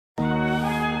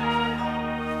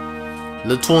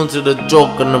Litunechi the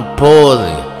joke of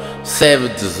Napoleon.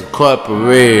 Savages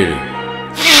incorporated.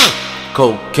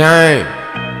 Cocaine.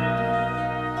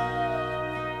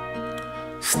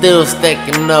 Still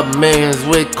stacking up millions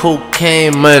with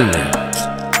cocaine money.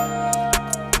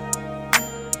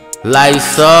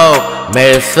 Lights off,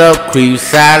 mask up, creep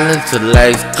silent till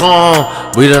lights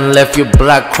gone. We done left your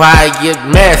block quiet,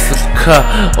 massacre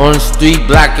on the street,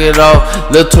 block it off.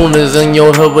 Litunechi's in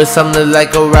your hood with something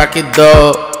like a rocket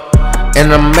dog.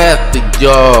 And I'm after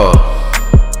y'all,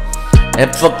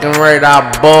 and fucking right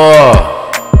out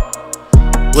ball.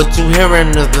 What you hearing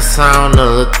is the sound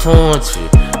of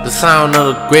Litunechi, the sound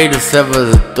of the greatest ever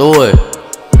to do it.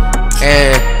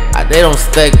 And they don't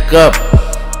stack up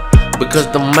because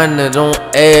the money don't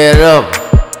add up.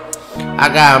 I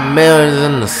got millions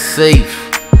in the safe.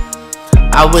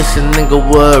 I wish a nigga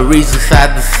would reach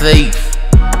inside the safe.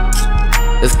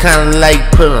 It's kinda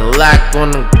like putting a lock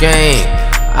on the game.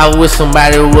 I wish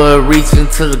somebody would reach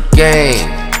into the game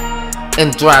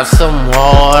and drop something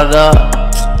harder.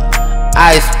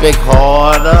 I expect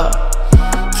harder.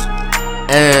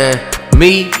 And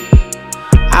me,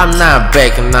 I'm not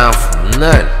backing down from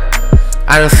nothing.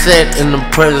 I done sat in the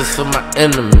presence of my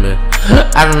enemy.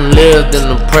 I done lived in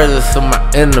the presence of my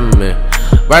enemy.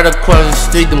 Right across the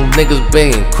street, them niggas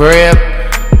banging crab.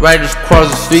 Right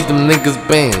across the street, them niggas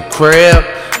banging crab.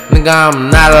 Nigga, I'm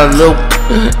not a loop,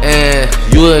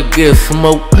 and you will get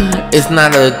smoked. It's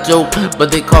not a joke,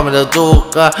 but they call me the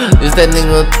joker. It's that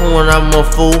nigga torn, I'm a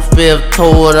full fifth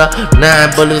total.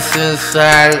 9 bullets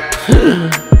inside.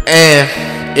 And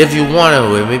if you want it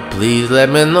with me, please let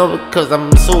me know, because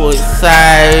I'm so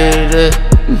excited.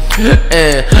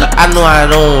 And I know I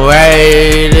don't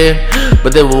write it,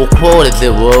 but they will quote it, they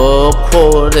will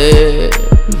quote it.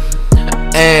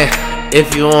 And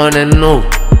if you wanna know,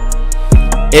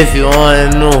 if you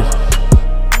wanna know,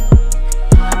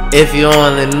 if you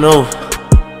wanna know,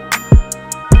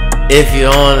 if you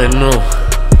wanna know,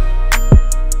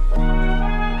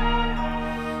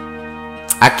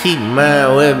 I keep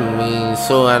mine with me,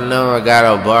 so I never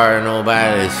gotta borrow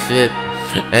nobody's shit.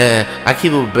 And I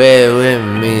keep a bag with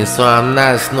me, so I'm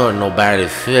not snorting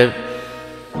nobody's shit.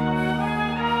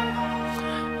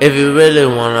 If you really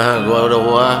wanna go to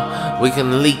war, we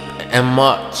can leap and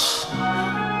march.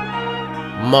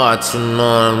 Marching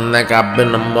on them like I've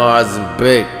been to Mars and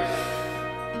big.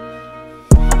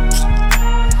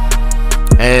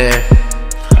 And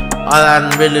all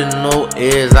I really know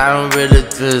is I don't really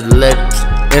just let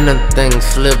anything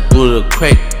slip through the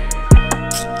crack,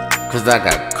 cause I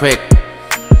got crack.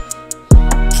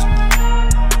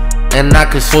 And I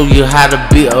can show you how to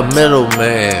be a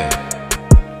middleman.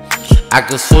 I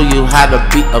can show you how to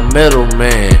be a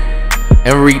middleman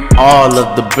and reap all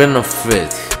of the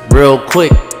benefits real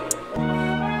quick.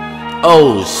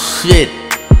 Oh shit,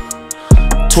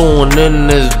 tune in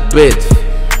this bitch.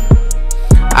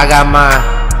 I got my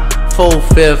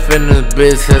 4/5 in this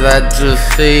bitch, as I just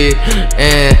said.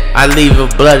 And I leave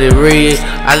it bloody red.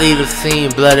 I leave the scene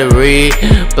bloody red.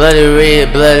 Bloody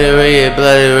red, bloody red,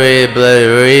 bloody red, bloody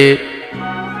red.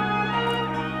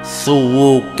 So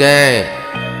whoop gang,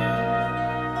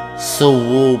 so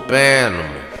whoop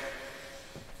animal.